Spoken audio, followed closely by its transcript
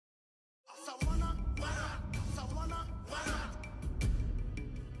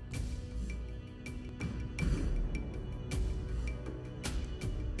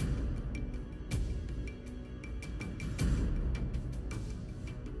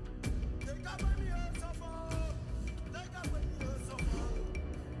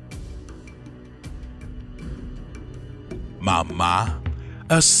Mama,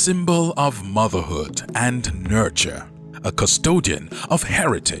 a symbol of motherhood and nurture, a custodian of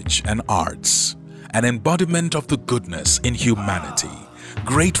heritage and arts, an embodiment of the goodness in humanity,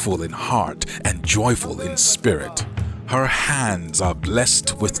 grateful in heart and joyful in spirit. Her hands are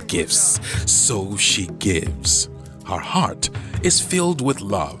blessed with gifts, so she gives. Her heart is filled with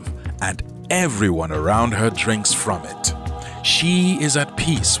love, and everyone around her drinks from it. She is at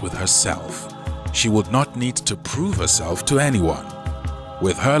peace with herself. She would not need to prove herself to anyone.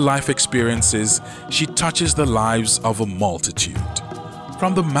 With her life experiences, she touches the lives of a multitude.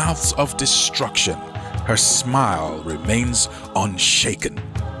 From the mouths of destruction, her smile remains unshaken.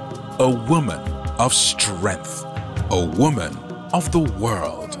 A woman of strength, a woman of the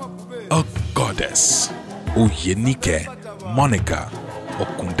world, a goddess. Nike Monica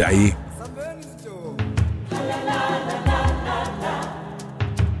Okundaye.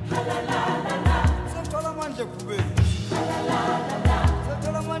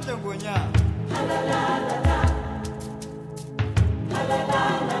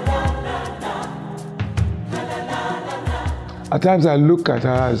 At times I look at her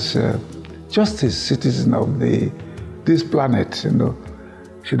as just a citizen of this planet, you know.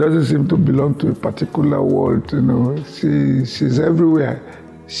 She doesn't seem to belong to a particular world, you know. She's everywhere.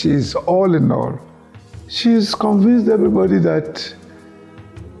 She's all in all. She's convinced everybody that,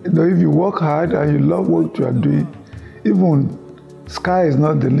 you know, if you work hard and you love what you are doing, even sky is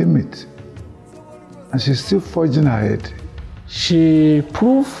not the limit. And she's still forging ahead. She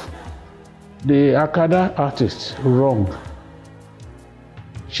proved the Akada artists wrong.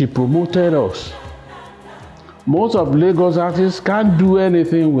 She promoted us. Most of Lagos artists can't do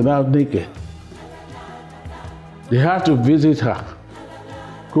anything without Nike. They have to visit her,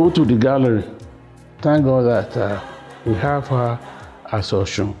 go to the gallery. Thank God that we have her as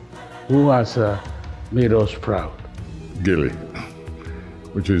Oshun, who has made us proud. Gele,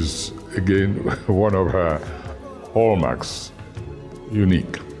 which is again one of her hallmarks,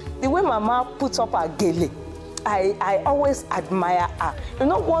 unique. The way Mama puts up her Gele, I always admire her. You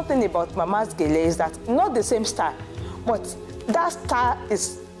know, one thing about Mama's Gele is that not the same style, but that style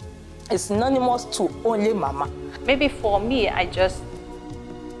is synonymous to only Mama. Maybe for me, I just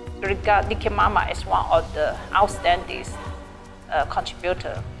regard Nike Mama as one of the outstanding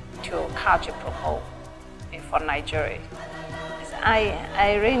contributors to culture promote for Nigeria.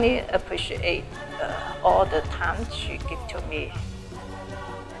 I really appreciate all the time she gives to me.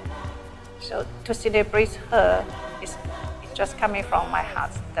 So to celebrate her, it's just coming from my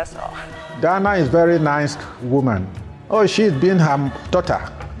heart, that's all. Dana is a very nice woman. Oh, she's been her daughter,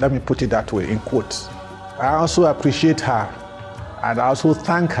 let me put it that way, in quotes. I also appreciate her, and I also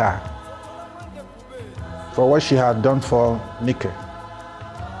thank her for what she has done for Nike.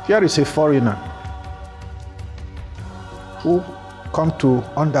 Here is a foreigner who come to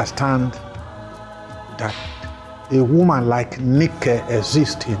understand that a woman like Nike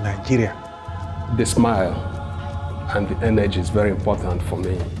exists in Nigeria. The smile and the energy is very important for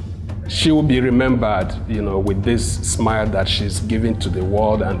me. She will be remembered, you know, with this smile that she's giving to the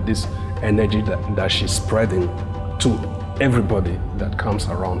world and this energy that she's spreading to everybody that comes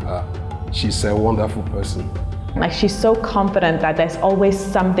around her. She's a wonderful person. Like, she's so confident that there's always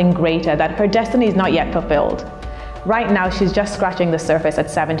something greater, that her destiny is not yet fulfilled. Right now, she's just scratching the surface at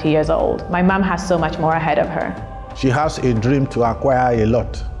 70 years old. My mom has so much more ahead of her. She has a dream to acquire a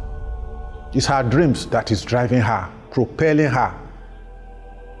lot. It's her dreams that is driving her, propelling her.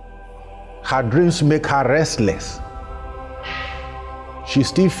 Her dreams make her restless. She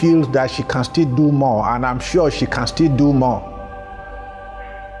still feels that she can still do more, and I'm sure she can still do more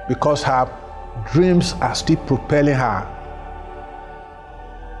because her dreams are still propelling her.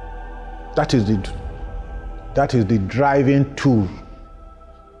 That is the driving tool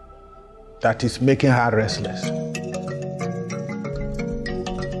that is making her restless.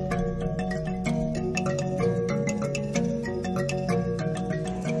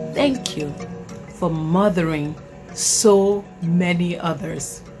 Thank you for mothering so many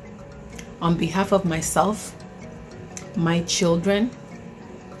others. On behalf of myself, my children,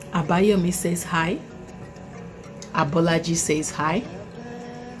 Abayomi says hi, Abolaji says hi,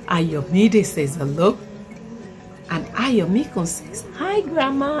 Ayomide says hello, and Ayomiko says hi,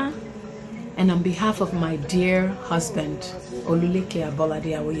 Grandma. And on behalf of my dear husband, Oluleke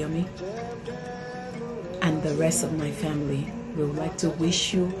Abolade Awoyomi, and the rest of my family, we would like to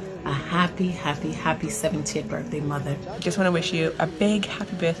wish you a happy, happy, happy 70th birthday, Mother. I just want to wish you a big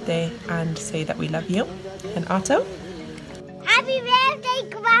happy birthday and say that we love you. And Otto? Happy birthday,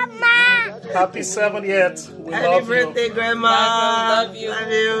 Grandma! Happy 70th. We happy love birthday, you. Grandma. Bye, love you.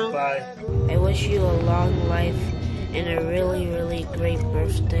 Love you. Bye. I wish you a long life and a really, really great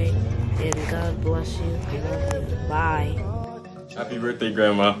birthday. And God bless you. I love you. Bye. Happy birthday,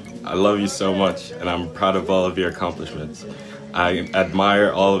 Grandma. I love you so much, and I'm proud of all of your accomplishments. I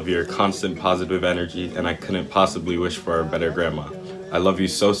admire all of your constant positive energy, and I couldn't possibly wish for a better grandma. I love you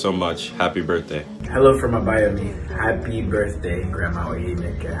so, so much. Happy birthday. Hello from Abayomi. Happy birthday, Grandma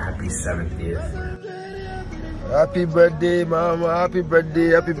Oyineke. Happy 70th. Happy birthday, Mama. Happy birthday.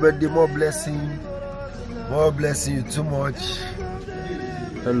 Happy birthday. More blessing. More blessing you too much.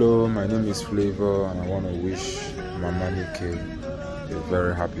 Hello, my name is Flavor, and I want to wish Mama Nike a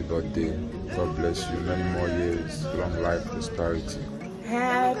very happy birthday. God bless you, many more years, long life, prosperity.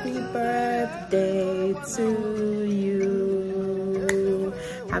 Happy birthday to you.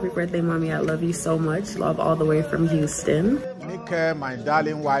 Happy birthday, Mommy. I love you so much. Love all the way from Houston. Nike, my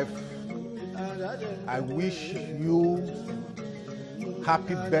darling wife, I wish you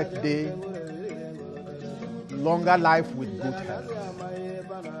happy birthday, longer life with good health.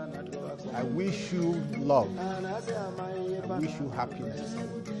 I wish you love. I wish you happiness.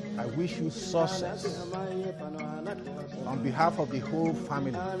 I wish you success. On behalf of the whole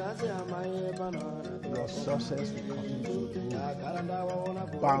family, your success will continue to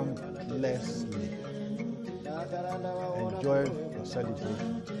grow boundlessly. Enjoy your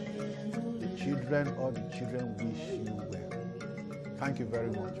celebration. All the children wish you well. Thank you very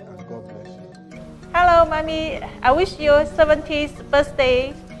much, and God bless you. Hello, Mommy. I wish you 70th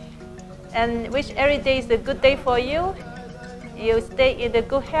birthday and wish every day is a good day for you. You stay in the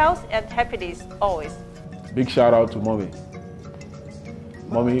good health and happiness always. Big shout out to Mommy.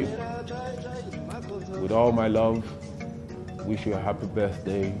 Mommy, with all my love, wish you a happy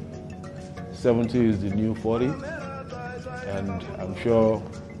birthday. 70 is the new 40, and I'm sure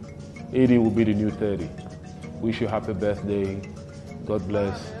 80 will be the new 30. Wish you a happy birthday. God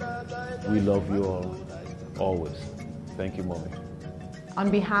bless. We love you all, always. Thank you, Mommy. On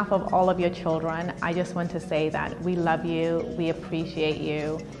behalf of all of your children, I just want to say that we love you, we appreciate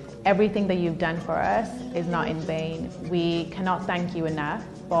you. Everything that you've done for us is not in vain. We cannot thank you enough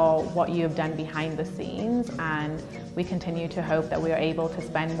for what you have done behind the scenes, and we continue to hope that we are able to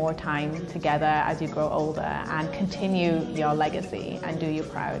spend more time together as you grow older and continue your legacy and do you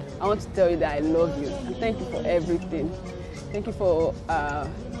proud. I want to tell you that I love you and thank you for everything. Thank you for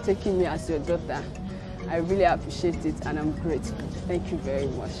taking me as your daughter. I really appreciate it and I'm grateful. Thank you very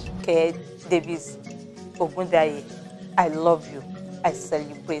much. Okay, Mrs Okundaye, I love you. I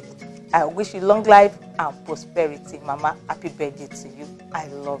celebrate. I wish you long life and prosperity. Mama, happy birthday to you. I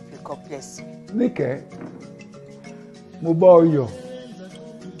love you. God bless you. Nike, Mubaoyo.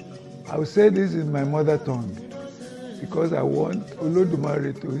 I will say this in my mother tongue because I want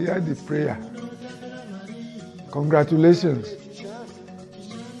Olodumare to hear the prayer. Congratulations.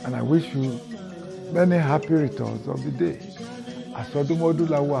 And I wish you many happy returns of the day. Asodumodu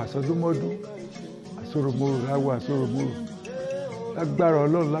lawa asodumodu, asoromoro lawa asoromoro. Lágbára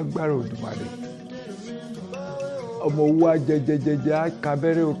Ọlọ́run, lágbára Òdùmarè. Ọmọ owó ajẹjẹjẹjẹ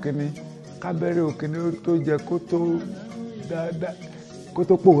kábẹ́rẹ́ òkìní tó jẹ kó tó dáadáa kó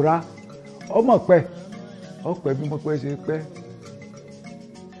tó pòórá. Ọmọ pẹ́ ọpẹ́ bí mo pẹ́ ṣe pẹ́.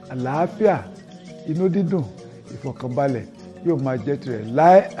 Àlàáfíà, inú dídùn, ìfọ̀kànbalẹ̀ yóò máa jẹ́ tirẹ̀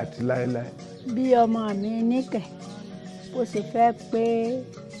láé àti láéláé. Bí ọmọ mi Nike bó ṣe fẹ́ pé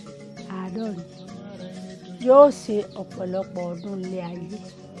 50 yóò ṣe ọ̀pọ̀lọpọ̀ ọdún ilé ayé.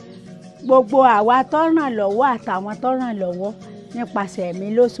 Gbogbo àwa tó ràn lọ́wọ́ àtàwọn tó ràn lọ́wọ́ nípasẹ̀ mi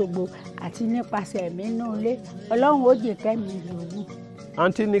lóṣogbo àti nípasẹ̀ mi nínú ilé, Ọlọ́run ó jẹ́ kẹ́mi lògùn.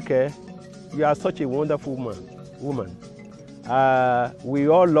 Auntie Nike, you are such a wonderful woman. We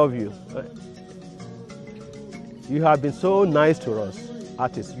all love you. You have been so nice to us,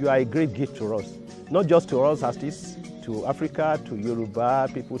 artists. You are a great gift to us. Not just to us artists, to Africa, to Yoruba,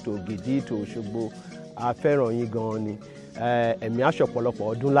 people, to Gidi, to Osogbo.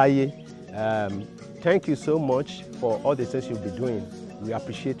 Thank you so much for all the things you'll be doing. We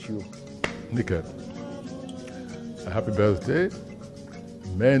appreciate you. Nike, a happy birthday.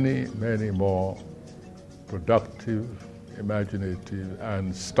 Many, many more productive, imaginative,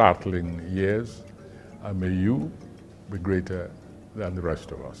 and startling years. And may you be greater than the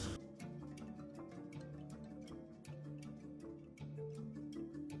rest of us.